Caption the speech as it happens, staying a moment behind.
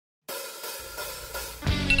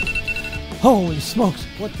Holy smokes,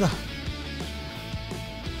 what the?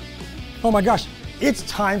 Oh my gosh, it's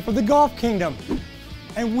time for the Golf Kingdom.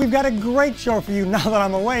 And we've got a great show for you now that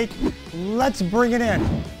I'm awake. Let's bring it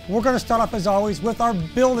in. We're gonna start off as always with our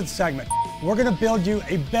Build It segment. We're gonna build you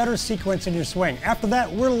a better sequence in your swing. After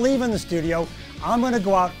that, we're leaving the studio. I'm gonna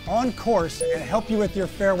go out on course and help you with your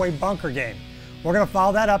fairway bunker game. We're gonna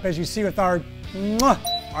follow that up, as you see, with our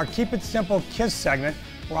Keep It Simple Kiss segment,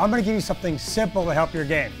 where I'm gonna give you something simple to help your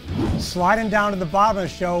game. Sliding down to the bottom of the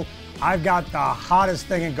show, I've got the hottest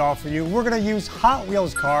thing in golf for you. We're gonna use Hot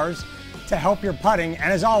Wheels cars to help your putting,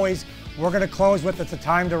 and as always, we're gonna close with It's a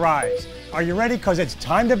Time to Rise. Are you ready? Because it's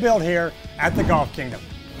time to build here at the Golf Kingdom.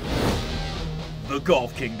 The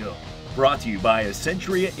Golf Kingdom, brought to you by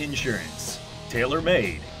Essentia Insurance,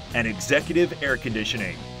 TaylorMade, and Executive Air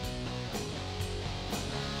Conditioning.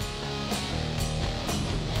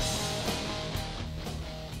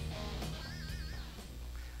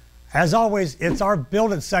 As always, it's our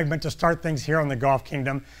Build It segment to start things here on the Golf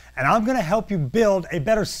Kingdom, and I'm gonna help you build a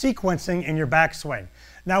better sequencing in your backswing.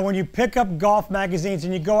 Now, when you pick up golf magazines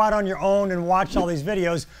and you go out on your own and watch all these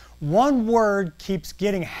videos, one word keeps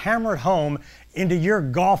getting hammered home into your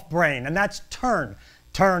golf brain, and that's turn.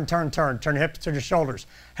 Turn, turn, turn, turn your hips to your shoulders.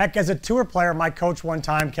 Heck, as a tour player, my coach one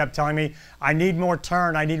time kept telling me, I need more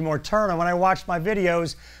turn, I need more turn. And when I watched my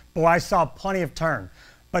videos, boy, I saw plenty of turn.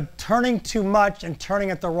 But turning too much and turning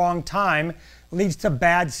at the wrong time leads to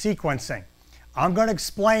bad sequencing. I'm going to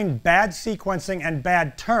explain bad sequencing and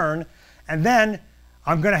bad turn, and then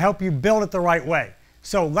I'm going to help you build it the right way.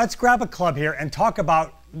 So let's grab a club here and talk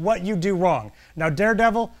about what you do wrong. Now,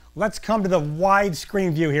 Daredevil, let's come to the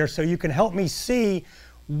widescreen view here so you can help me see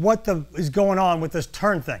what is going on with this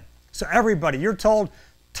turn thing. So everybody, you're told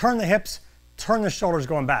turn the hips, turn the shoulders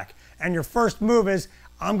going back. And your first move is,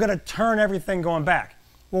 I'm going to turn everything going back.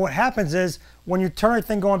 Well, what happens is when you turn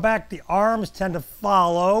everything going back, the arms tend to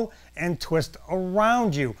follow and twist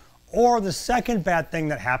around you. Or the second bad thing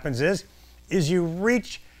that happens is you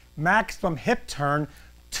reach maximum hip turn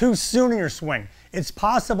too soon in your swing. It's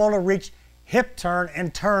possible to reach hip turn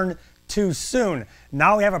and turn too soon.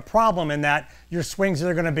 Now we have a problem in that your swings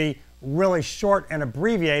are going to be really short and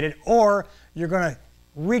abbreviated, or you're going to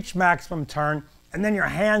reach maximum turn and then your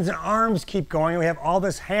hands and arms keep going. We have all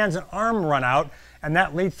this hands and arm run out, and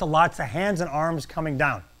that leads to lots of hands and arms coming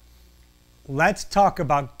down. Let's talk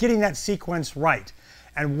about getting that sequence right.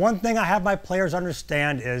 And one thing I have my players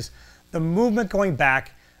understand is the movement going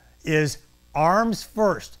back is arms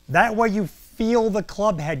first. That way you feel the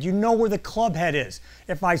club head. You know where the club head is.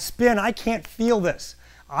 If I spin, I can't feel this.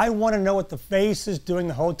 I want to know what the face is doing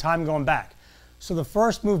the whole time going back. So the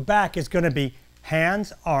first move back is going to be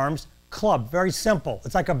hands, arms, club. Very simple.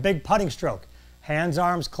 It's like a big putting stroke. Hands,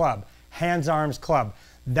 arms, club. Hands, arms, club.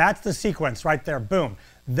 That's the sequence right there. Boom.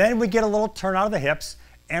 Then we get a little turn out of the hips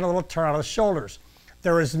and a little turn out of the shoulders.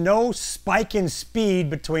 There is no spike in speed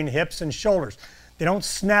between hips and shoulders. They don't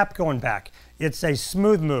snap going back. It's a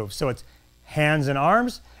smooth move. So it's hands and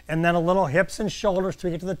arms, and then a little hips and shoulders to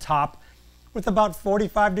get to the top with about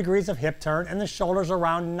 45 degrees of hip turn and the shoulders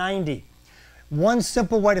around 90. One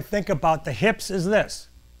simple way to think about the hips is this.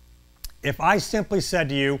 If I simply said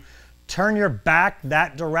to you, turn your back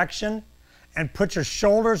that direction and put your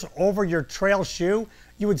shoulders over your trail shoe,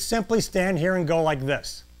 you would simply stand here and go like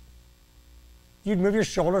this. You'd move your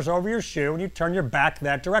shoulders over your shoe and you'd turn your back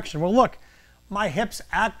that direction. Well, look, my hips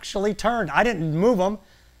actually turned. I didn't move them.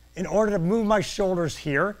 In order to move my shoulders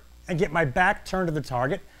here and get my back turned to the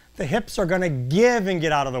target, the hips are going to give and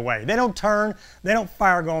get out of the way. They don't turn, they don't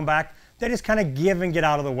fire going back, they just kind of give and get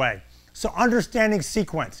out of the way. So understanding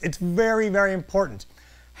sequence, it's very, very important.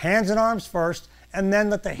 Hands and arms first, and then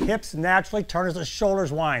let the hips naturally turn as the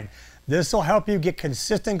shoulders wind. This will help you get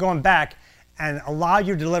consistent going back and allow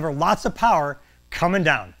you to deliver lots of power coming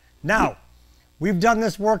down. Now, we've done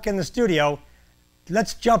this work in the studio.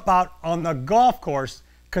 Let's jump out on the golf course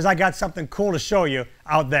because I got something cool to show you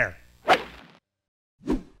out there.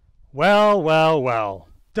 Well, well, well.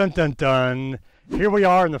 Dun, dun, dun. Here we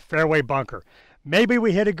are in the fairway bunker. Maybe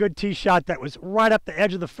we hit a good tee shot that was right up the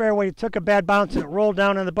edge of the fairway. It took a bad bounce and it rolled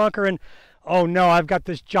down in the bunker, and oh no, I've got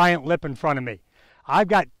this giant lip in front of me. I've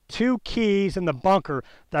got two keys in the bunker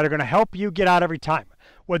that are going to help you get out every time.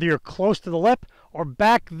 Whether you're close to the lip or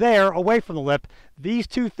back there away from the lip, these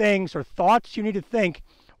two things are thoughts you need to think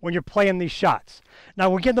when you're playing these shots. Now,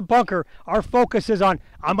 when we get in the bunker, our focus is on,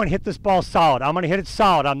 I'm going to hit this ball solid. I'm going to hit it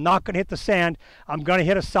solid. I'm not going to hit the sand. I'm going to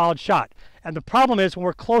hit a solid shot. And the problem is when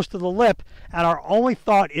we're close to the lip and our only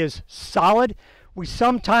thought is solid, we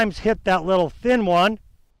sometimes hit that little thin one.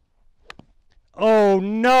 Oh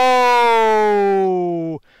no!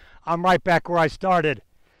 I'm right back where I started.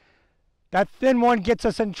 That thin one gets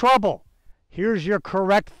us in trouble. Here's your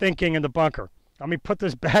correct thinking in the bunker. Let me put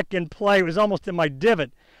this back in play. It was almost in my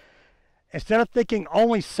divot. Instead of thinking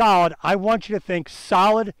only solid, I want you to think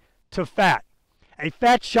solid to fat. A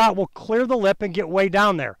fat shot will clear the lip and get way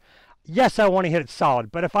down there. Yes, I want to hit it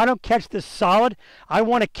solid, but if I don't catch this solid, I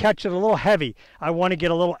want to catch it a little heavy. I want to get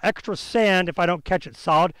a little extra sand if I don't catch it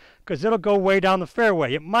solid, because it'll go way down the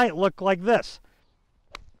fairway. It might look like this.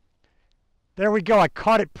 There we go. I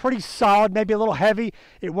caught it pretty solid, maybe a little heavy.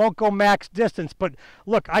 It won't go max distance, but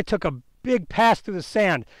look, I took a big pass through the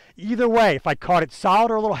sand. Either way, if I caught it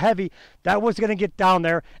solid or a little heavy, that was going to get down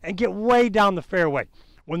there and get way down the fairway.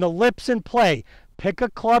 When the lip's in play, pick a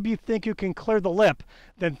club you think you can clear the lip,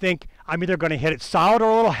 then think, I'm either going to hit it solid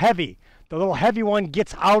or a little heavy. The little heavy one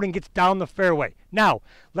gets out and gets down the fairway. Now,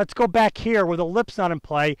 let's go back here where the lip's not in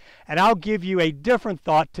play, and I'll give you a different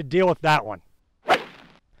thought to deal with that one.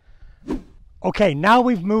 Okay, now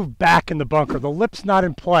we've moved back in the bunker. The lip's not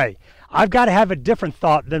in play. I've got to have a different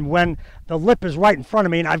thought than when the lip is right in front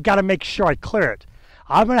of me and I've got to make sure I clear it.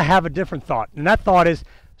 I'm going to have a different thought, and that thought is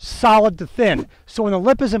solid to thin. So when the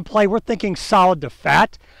lip is in play, we're thinking solid to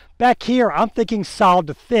fat. Back here, I'm thinking solid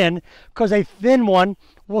to thin, because a thin one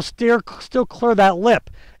will still clear that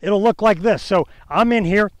lip. It'll look like this. So I'm in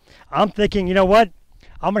here, I'm thinking, you know what?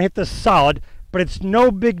 I'm going to hit this solid, but it's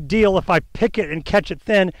no big deal if I pick it and catch it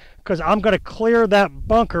thin, because I'm going to clear that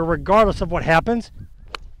bunker regardless of what happens.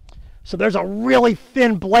 So there's a really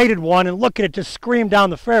thin bladed one, and look at it just scream down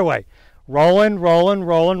the fairway. Rolling, rolling,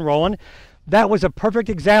 rolling, rolling. That was a perfect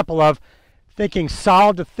example of thinking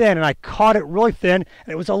solid to thin, and I caught it really thin,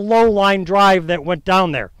 and it was a low line drive that went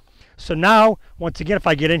down there. So now, once again, if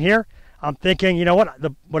I get in here, I'm thinking, you know what,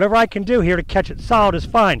 whatever I can do here to catch it solid is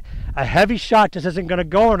fine. A heavy shot just isn't going to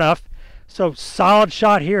go enough. So solid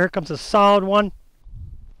shot here. Here comes a solid one.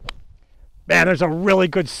 Man, there's a really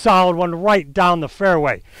good solid one right down the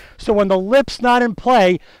fairway. So when the lip's not in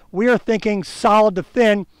play, we are thinking solid to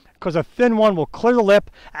thin, because a thin one will clear the lip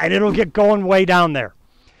and it'll get going way down there.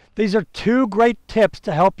 These are two great tips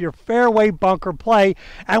to help your fairway bunker play,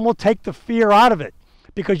 and will take the fear out of it,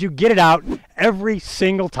 because you get it out every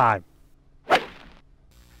single time.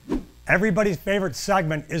 Everybody's favorite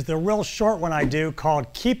segment is the real short one I do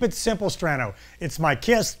called Keep It Simple, Strano. It's my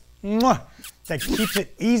kiss that keeps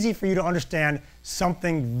it easy for you to understand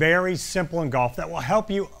something very simple in golf that will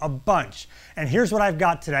help you a bunch. And here's what I've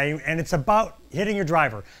got today, and it's about hitting your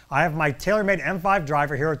driver. I have my TaylorMade M5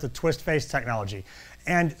 driver here at the Twist Face technology.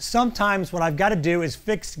 And sometimes what I've got to do is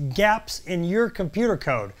fix gaps in your computer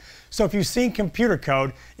code. So if you've seen computer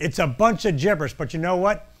code, it's a bunch of gibberish, but you know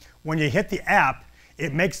what? When you hit the app,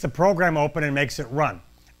 it makes the program open and makes it run.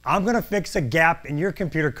 I'm going to fix a gap in your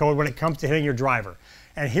computer code when it comes to hitting your driver.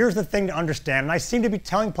 And here's the thing to understand, and I seem to be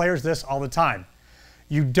telling players this all the time.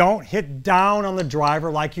 You don't hit down on the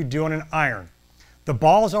driver like you do on an iron. The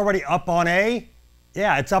ball is already up on a,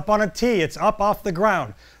 yeah, it's up on a tee, it's up off the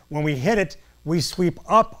ground. When we hit it, we sweep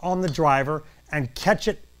up on the driver and catch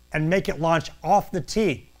it and make it launch off the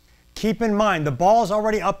tee. Keep in mind, the ball is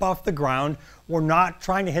already up off the ground. We're not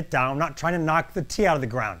trying to hit down, not trying to knock the tee out of the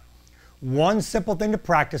ground. One simple thing to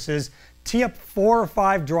practice is tee up 4 or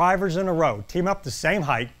 5 drivers in a row. Tee them up the same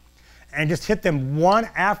height and just hit them one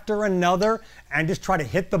after another, and just try to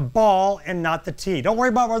hit the ball and not the tee. Don't worry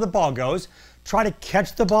about where the ball goes. Try to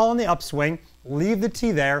catch the ball in the upswing, leave the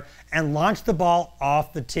tee there, and launch the ball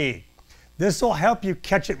off the tee. This will help you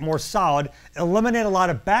catch it more solid, eliminate a lot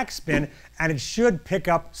of backspin, and it should pick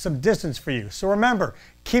up some distance for you. So remember,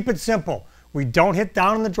 keep it simple. We don't hit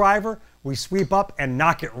down on the driver, we sweep up and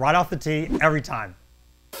knock it right off the tee every time.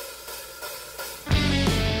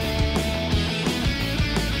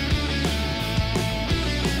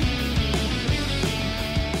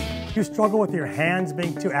 If you struggle with your hands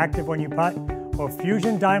being too active when you putt, well,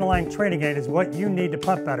 Fusion Dynaline Training Aid is what you need to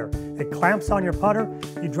putt better. It clamps on your putter,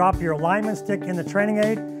 you drop your alignment stick in the training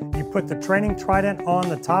aid, you put the training trident on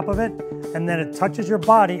the top of it, and then it touches your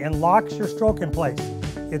body and locks your stroke in place.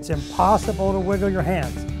 It's impossible to wiggle your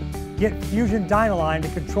hands. Get Fusion Dynaline to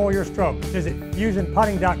control your stroke. Visit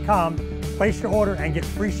fusionputting.com, place your order, and get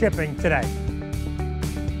free shipping today.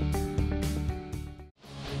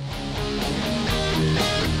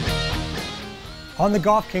 On the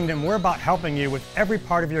Golf Kingdom, we're about helping you with every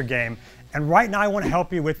part of your game, and right now I want to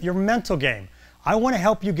help you with your mental game. I want to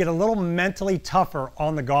help you get a little mentally tougher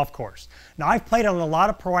on the golf course. Now, I've played on a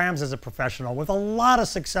lot of pro-ams as a professional with a lot of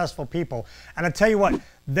successful people, and I tell you what,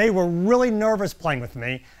 they were really nervous playing with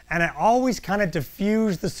me, and I always kind of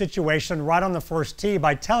diffused the situation right on the first tee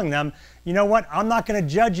by telling them, you know what, I'm not going to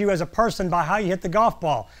judge you as a person by how you hit the golf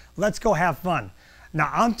ball. Let's go have fun.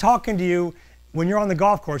 Now, I'm talking to you when you're on the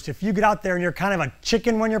golf course, if you get out there and you're kind of a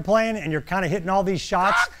chicken when you're playing and you're kind of hitting all these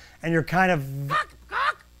shots and you're kind of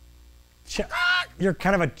you're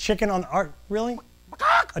kind of a chicken on really?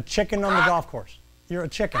 A chicken on the golf course. You're a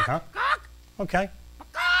chicken, huh? Okay.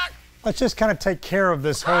 Let's just kind of take care of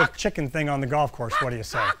this whole chicken thing on the golf course. What do you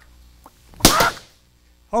say?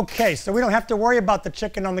 Okay, so we don't have to worry about the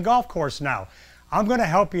chicken on the golf course now. I'm going to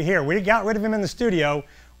help you here. We got rid of him in the studio.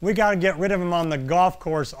 We got to get rid of him on the golf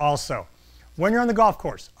course also. When you're on the golf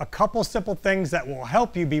course, a couple simple things that will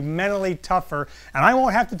help you be mentally tougher, and I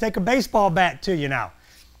won't have to take a baseball bat to you now.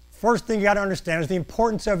 First thing you got to understand is the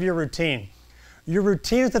importance of your routine. Your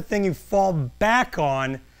routine is the thing you fall back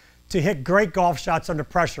on to hit great golf shots under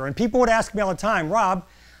pressure. And people would ask me all the time, Rob,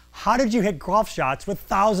 how did you hit golf shots with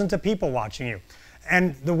thousands of people watching you?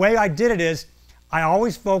 And the way I did it is I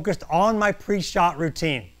always focused on my pre-shot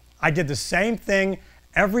routine. I did the same thing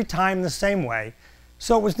every time the same way.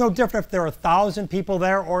 So it was no different if there were 1,000 people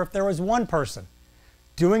there or if there was one person.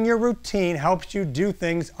 Doing your routine helps you do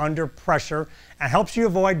things under pressure and helps you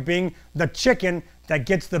avoid being the chicken that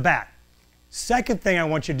gets the bat. Second thing I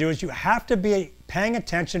want you to do is you have to be paying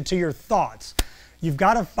attention to your thoughts. You've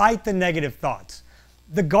got to fight the negative thoughts.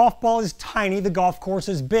 The golf ball is tiny, the golf course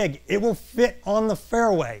is big. It will fit on the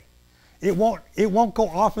fairway. It won't go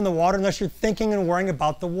off in the water unless you're thinking and worrying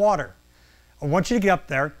about the water. I want you to get up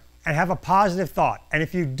there and have a positive thought. And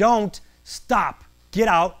if you don't, stop, get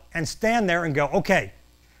out and stand there and go, okay,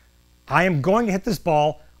 I am going to hit this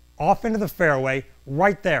ball off into the fairway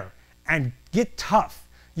right there, and get tough.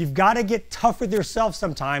 You've got to get tough with yourself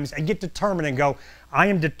sometimes and get determined and go, I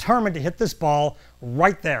am determined to hit this ball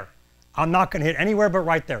right there. I'm not going to hit anywhere but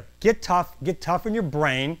right there. Get tough in your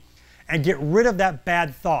brain, and get rid of that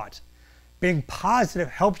bad thought. Being positive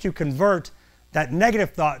helps you convert that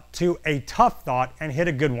negative thought to a tough thought and hit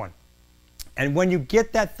a good one. And when you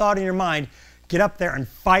get that thought in your mind, get up there and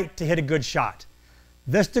fight to hit a good shot.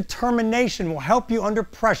 This determination will help you under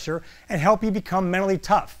pressure and help you become mentally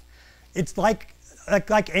tough. It's like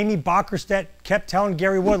Amy Bockerstedt kept telling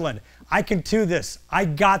Gary Woodland, I can do this, I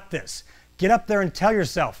got this. Get up there and tell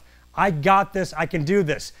yourself, I got this, I can do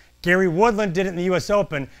this. Gary Woodland did it in the US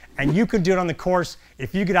Open, and you can do it on the course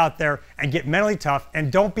if you get out there and get mentally tough,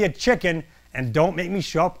 and don't be a chicken, and don't make me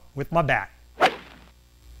show up with my bat.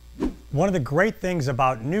 One of the great things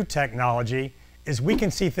about new technology is we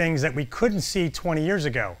can see things that we couldn't see 20 years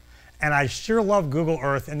ago. And I sure love Google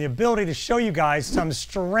Earth and the ability to show you guys some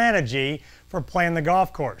strategy for playing the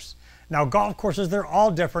golf course. Now, golf courses, they're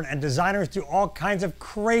all different, and designers do all kinds of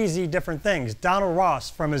crazy different things. Donald Ross,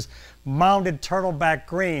 from his mounded turtleback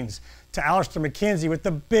greens, to Alistair McKenzie with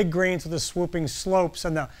the big greens with the swooping slopes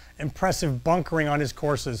and the impressive bunkering on his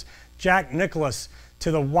courses. Jack Nicklaus, to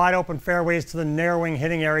the wide open fairways, to the narrowing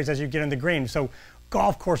hitting areas as you get in the green. So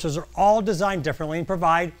golf courses are all designed differently and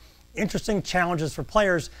provide interesting challenges for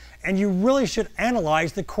players, and you really should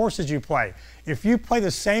analyze the courses you play. If you play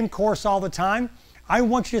the same course all the time, I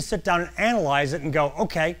want you to sit down and analyze it and go,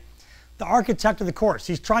 okay, the architect of the course,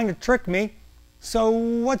 he's trying to trick me, so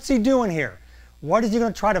what's he doing here? What is he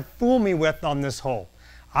going to try to fool me with on this hole?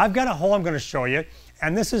 I've got a hole I'm going to show you,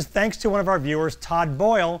 and this is thanks to one of our viewers, Todd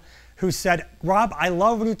Boyle, who said, Rob, I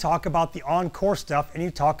love when you talk about the on-course stuff and you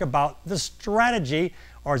talk about the strategy,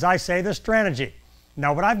 or as I say, the Stranogy.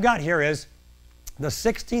 Now what I've got here is the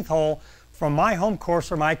 16th hole from my home course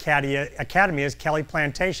where my academy is, Kelly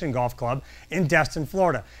Plantation Golf Club in Destin,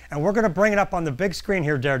 Florida. And we're going to bring it up on the big screen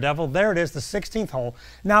here, Daredevil. There it is, the 16th hole.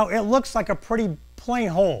 Now it looks like a pretty plain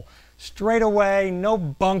hole. Straight away, no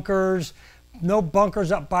bunkers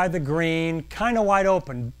up by the green, kind of wide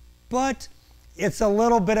open. But it's a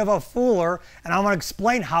little bit of a fooler, and I'm going to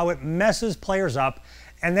explain how it messes players up,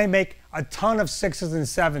 and they make a ton of 6s and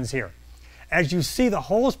 7s here. As you see, the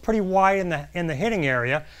hole is pretty wide in the hitting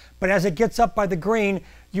area, but as it gets up by the green,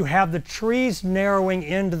 you have the trees narrowing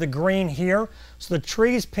into the green here. So the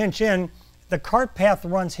trees pinch in, the cart path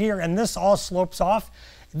runs here, and this all slopes off.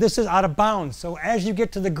 This is out of bounds. So as you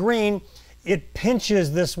get to the green, it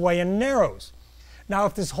pinches this way and narrows. Now,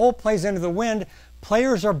 if this hole plays into the wind,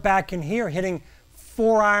 players are back in here hitting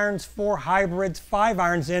 4 irons, 4 hybrids, 5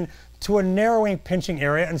 irons in to a narrowing pinching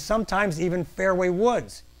area, and sometimes even fairway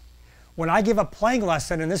woods. When I give a playing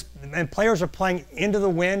lesson and players are playing into the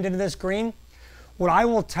wind, into this green, what I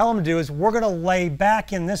will tell them to do is we're going to lay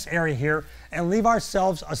back in this area here and leave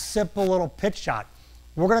ourselves a simple little pitch shot.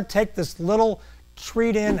 We're going to take this little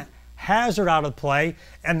treed-in hazard out of play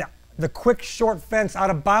and the quick short fence out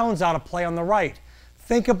of bounds out of play on the right.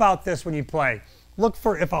 Think about this when you play. Look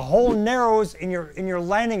for, if a hole narrows in your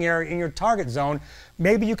landing area, in your target zone,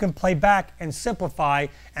 maybe you can play back and simplify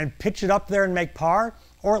and pitch it up there and make par.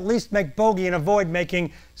 or at least make bogey and avoid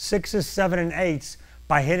making 6s, 7s, and 8s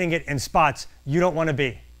by hitting it in spots you don't want to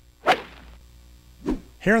be.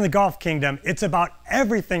 Here in the Golf Kingdom, it's about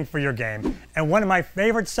everything for your game, and one of my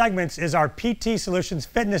favorite segments is our PT Solutions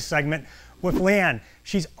Fitness segment with Leanne.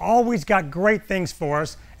 She's always got great things for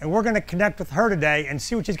us, and we're going to connect with her today and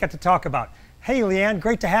see what she's got to talk about. Hey Leanne,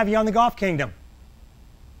 great to have you on the Golf Kingdom.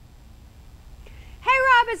 Hey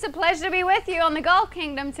Rob, it's a pleasure to be with you on the Golf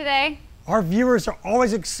Kingdom today. Our viewers are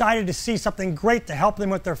always excited to see something great to help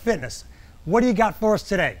them with their fitness. What do you got for us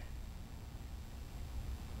today?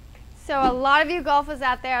 So a lot of you golfers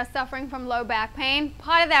out there are suffering from low back pain.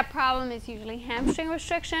 Part of that problem is usually hamstring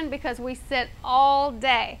restriction because we sit all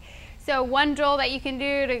day. So one drill that you can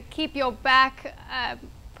do to keep your back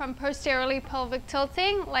from posteriorly pelvic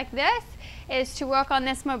tilting like this is to work on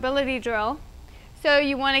this mobility drill. So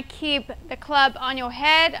you want to keep the club on your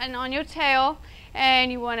head and on your tail,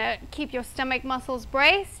 and you want to keep your stomach muscles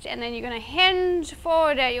braced, and then you're going to hinge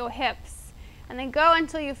forward at your hips. And then go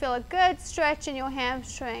until you feel a good stretch in your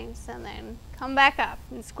hamstrings, and then come back up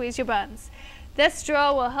and squeeze your buns. This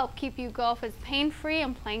drill will help keep you golfers pain-free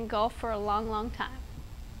and playing golf for a long, long time.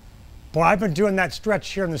 Boy, I've been doing that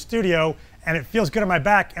stretch here in the studio, and it feels good on my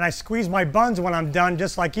back, and I squeeze my buns when I'm done,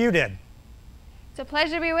 just like you did. It's a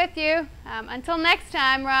pleasure to be with you. Until next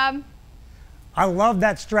time, Rob. I love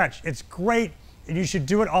that stretch. It's great, and you should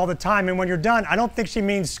do it all the time. And when you're done, I don't think she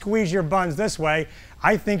means squeeze your buns this way.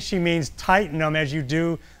 I think she means tighten them as you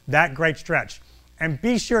do that great stretch. And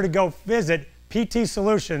be sure to go visit PT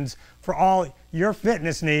Solutions for all your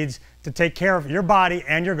fitness needs to take care of your body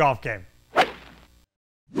and your golf game.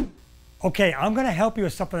 Okay, I'm going to help you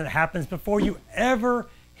with something that happens before you ever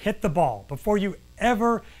hit the ball, before you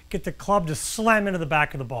ever get the club to slam into the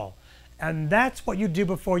back of the ball. And that's what you do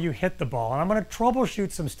before you hit the ball. And I'm going to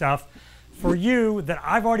troubleshoot some stuff for you that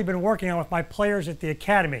I've already been working on with my players at the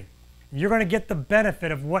Academy. You're going to get the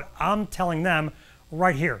benefit of what I'm telling them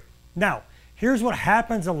right here. Now, here's what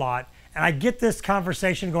happens a lot, and I get this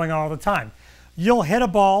conversation going on all the time. You'll hit a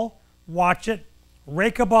ball, watch it,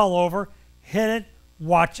 rake a ball over, hit it,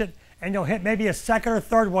 watch it, and you'll hit maybe a second or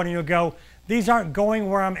third one, and you'll go, these aren't going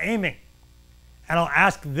where I'm aiming. And I'll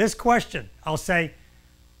ask this question. I'll say,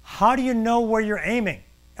 how do you know where you're aiming?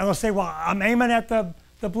 And they'll say, well, I'm aiming at the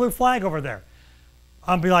blue flag over there.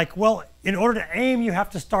 I'll be like, well, in order to aim, you have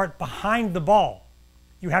to start behind the ball.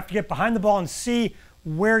 You have to get behind the ball and see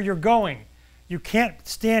where you're going. You can't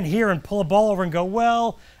stand here and pull a ball over and go,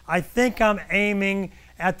 well, I think I'm aiming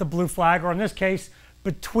at the blue flag, or in this case,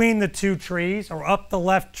 between the two trees, or up the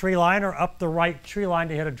left tree line, or up the right tree line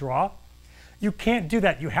to hit a draw. You can't do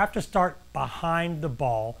that. You have to start behind the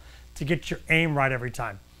ball to get your aim right every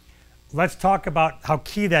time. Let's talk about how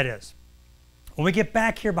key that is. When we get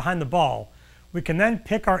back here behind the ball, we can then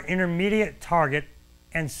pick our intermediate target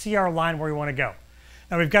and see our line where we want to go.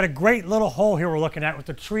 Now we've got a great little hole here we're looking at with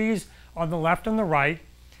the trees on the left and the right,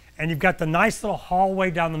 and you've got the nice little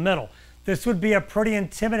hallway down the middle. This would be a pretty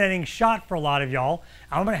intimidating shot for a lot of y'all.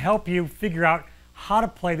 I'm going to help you figure out how to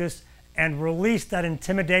play this and release that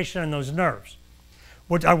intimidation and those nerves.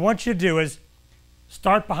 What I want you to do is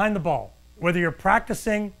start behind the ball. Whether you're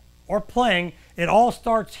practicing or playing, it all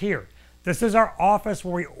starts here. This is our office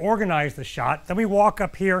where we organize the shot. Then we walk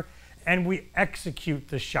up here and we execute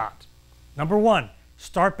the shot. Number one,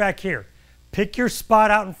 start back here. Pick your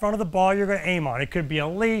spot out in front of the ball you're going to aim on. It could be a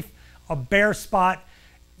leaf, a bare spot.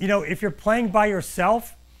 You know, if you're playing by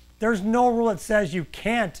yourself, there's no rule that says you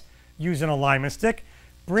can't use an alignment stick.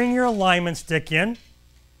 Bring your alignment stick in,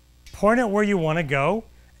 point it where you want to go,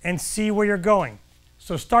 and see where you're going.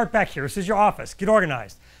 So start back here. This is your office. Get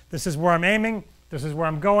organized. This is where I'm aiming. This is where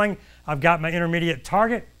I'm going. I've got my intermediate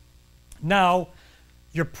target. Now,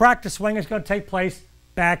 your practice swing is going to take place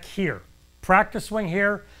back here. Practice swing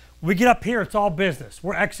here. We get up here, it's all business.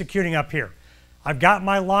 We're executing up here. I've got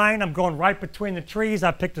my line. I'm going right between the trees.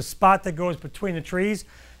 I picked a spot that goes between the trees.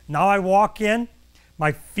 Now I walk in.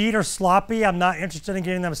 My feet are sloppy. I'm not interested in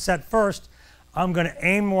getting them set first. I'm going to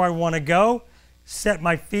aim where I want to go, set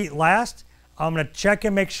my feet last. I'm going to check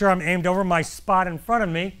and make sure I'm aimed over my spot in front of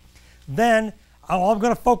me. Then all I'm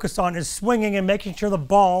going to focus on is swinging and making sure the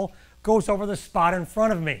ball goes over the spot in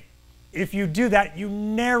front of me. If you do that, you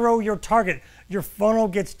narrow your target. Your funnel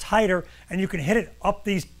gets tighter and you can hit it up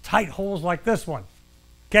these tight holes like this one.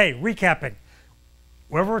 Okay, recapping.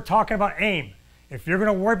 Wherever we're talking about aim, if you're going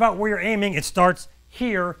to worry about where you're aiming, it starts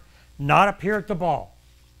here, not up here at the ball.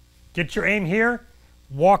 Get your aim here,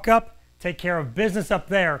 walk up, take care of business up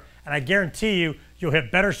there, and I guarantee you, you'll hit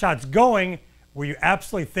better shots going where you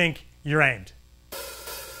absolutely think you're aimed.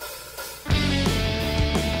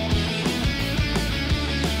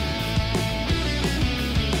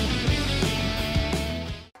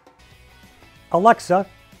 Alexa,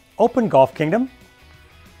 open Golf Kingdom.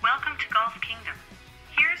 Welcome to Golf Kingdom.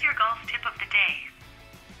 Here's your golf tip of the day.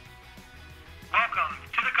 Welcome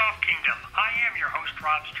to the Golf Kingdom. I am your host,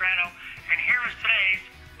 Rob Strano, and here is today's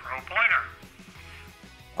Pro Pointer.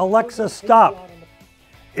 Alexa, stop.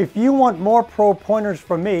 If you want more pro pointers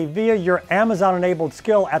from me via your Amazon-enabled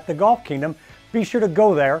skill at the Golf Kingdom, be sure to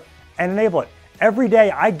go there and enable it. Every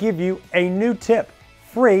day I give you a new tip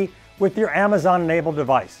free with your Amazon-enabled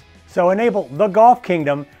device. So enable the Golf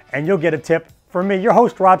Kingdom and you'll get a tip from me, your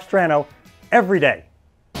host, Rob Strano, every day.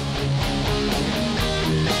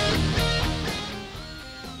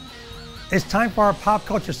 It's time for our pop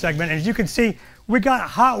culture segment. And as you can see, we got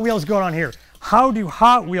Hot Wheels going on here. How do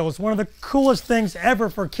Hot Wheels, one of the coolest things ever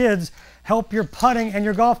for kids, help your putting and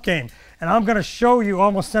your golf game? And I'm going to show you,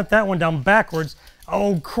 almost sent that one down backwards.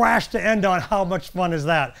 Oh, crash to end on. How much fun is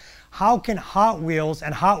that? How can Hot Wheels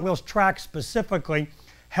and Hot Wheels track specifically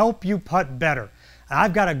help you putt better? And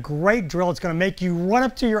I've got a great drill. It's going to make you run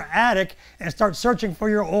up to your attic and start searching for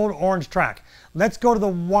your old orange track. Let's go to the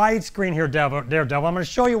wide screen here, Daredevil. I'm going to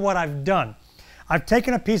show you what I've done. I've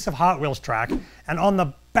taken a piece of Hot Wheels track, and on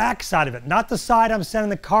the back side of it, not the side I'm sending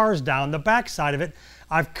the cars down, the back side of it,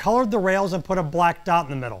 I've colored the rails and put a black dot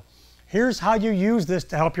in the middle. Here's how you use this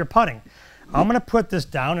to help your putting. I'm going to put this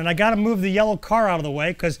down, and I got to move the yellow car out of the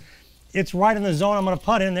way because it's right in the zone I'm going to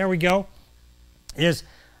putt in. There we go.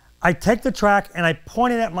 I take the track and I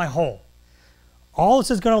point it at my hole. All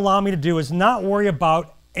this is going to allow me to do is not worry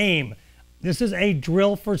about aim. This is a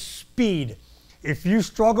drill for speed. If you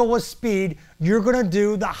struggle with speed, you're going to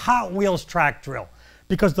do the Hot Wheels track drill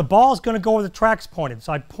because the ball is going to go where the track's pointed.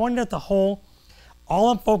 So I pointed at the hole.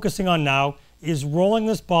 All I'm focusing on now is rolling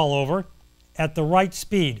this ball over at the right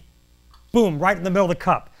speed. Boom, right in the middle of the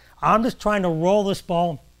cup. I'm just trying to roll this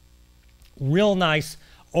ball real nice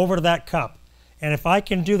over to that cup. And if I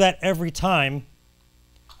can do that every time,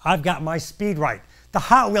 I've got my speed right. The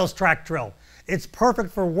Hot Wheels track drill. It's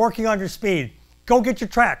perfect for working on your speed. Go get your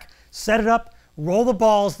track, set it up, roll the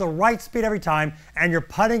balls the right speed every time, and your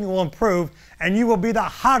putting will improve, and you will be the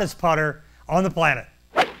hottest putter on the planet.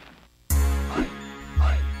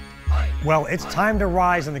 Well, it's time to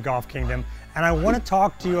rise in the Golf Kingdom, and I want to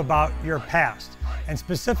talk to you about your past, and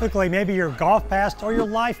specifically maybe your golf past or your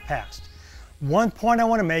life past. One point I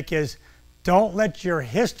want to make is don't let your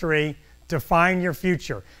history define your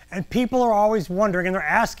future. And people are always wondering, and they're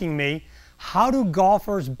asking me, how do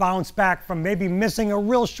golfers bounce back from maybe missing a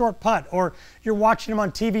real short putt, or you're watching them on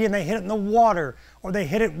TV and they hit it in the water, or they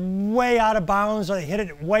hit it way out of bounds, or they hit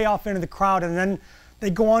it way off into the crowd, and then they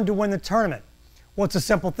go on to win the tournament? Well, it's a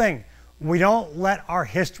simple thing. We don't let our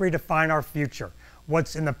history define our future.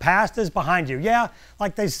 What's in the past is behind you. Yeah,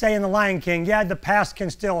 like they say in The Lion King, yeah, the past can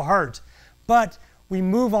still hurt, but we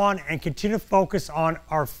move on and continue to focus on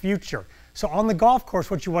our future. So on the golf course,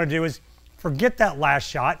 what you want to do is forget that last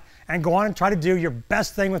shot and go on and try to do your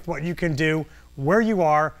best thing with what you can do where you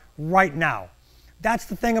are right now. That's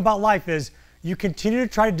the thing about life is you continue to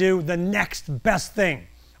try to do the next best thing.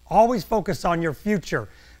 Always focus on your future.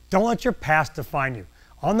 Don't let your past define you.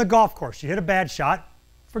 On the golf course, you hit a bad shot,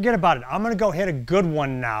 forget about it. I'm going to go hit a good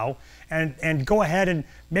one now and go ahead and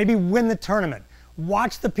maybe win the tournament.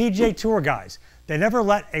 Watch the PGA Tour guys. They never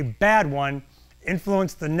let a bad one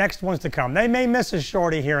influence the next ones to come. They may miss a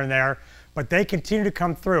shorty here and there, but they continue to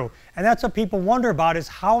come through. And that's what people wonder about is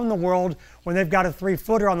how in the world, when they've got a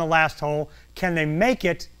 3-footer on the last hole, can they make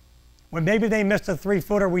it when maybe they missed a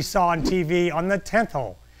 3-footer we saw on TV on the 10th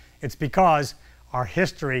hole? It's because our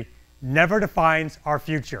history never defines our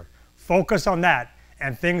future. Focus on that,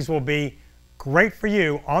 and things will be great for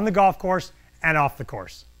you on the golf course and off the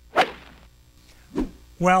course.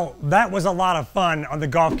 Well, that was a lot of fun on the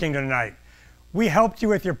Golf Kingdom tonight. We helped you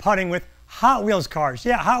with your putting with Hot Wheels cars.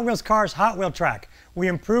 Yeah, Hot Wheels cars, Hot Wheel track. We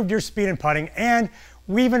improved your speed in putting, and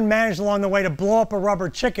we even managed along the way to blow up a rubber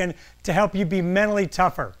chicken to help you be mentally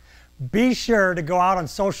tougher. Be sure to go out on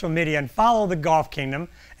social media and follow the Golf Kingdom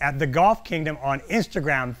at the Golf Kingdom on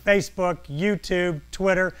Instagram, Facebook, YouTube,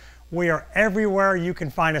 Twitter. We are everywhere you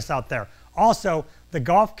can find us out there. Also,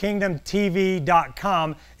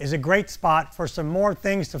 thegolfkingdomtv.com is a great spot for some more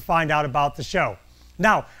things to find out about the show.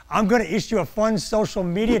 Now, I'm going to issue a fun social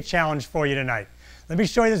media challenge for you tonight. Let me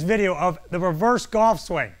show you this video of the reverse golf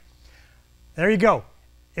swing. There you go.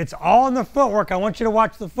 It's all in the footwork. I want you to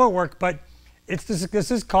watch the footwork, but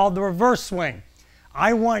this is called the reverse swing.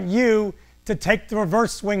 I want you to take the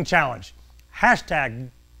reverse swing challenge. Hashtag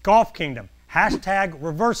Golf Kingdom. Hashtag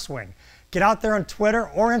reverse swing. Get out there on Twitter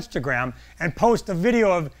or Instagram and post a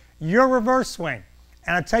video of your reverse swing.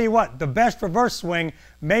 And I tell you what, the best reverse swing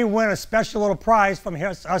may win a special little prize from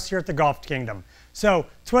us here at the Golf Kingdom. So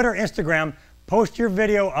Twitter, Instagram, post your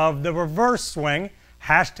video of the reverse swing,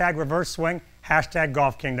 hashtag reverse swing, hashtag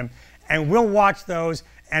Golf Kingdom, and we'll watch those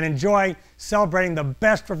and enjoy celebrating the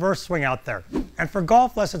best reverse swing out there. And for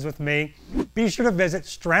golf lessons with me, be sure to visit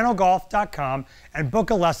stranogolf.com and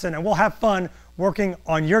book a lesson, and we'll have fun working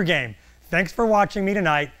on your game. Thanks for watching me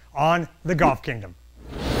tonight on The Golf Kingdom.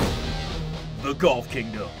 The Golf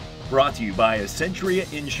Kingdom, brought to you by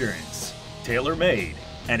Essentia Insurance, TaylorMade,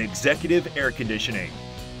 and Executive Air Conditioning.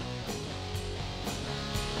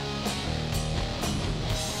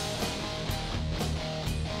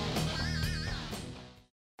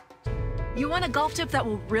 You want a golf tip that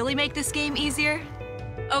will really make this game easier?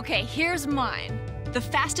 Okay, here's mine. The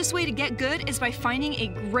fastest way to get good is by finding a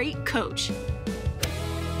great coach.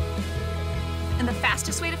 And the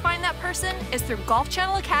fastest way to find that person is through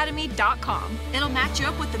golfchannelacademy.com. It'll match you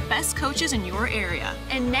up with the best coaches in your area.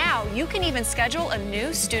 And now you can even schedule a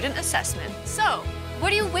new student assessment. So,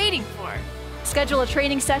 what are you waiting for? Schedule a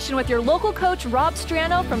training session with your local coach, Rob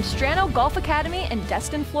Strano from Strano Golf Academy in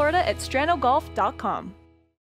Destin, Florida at stranogolf.com.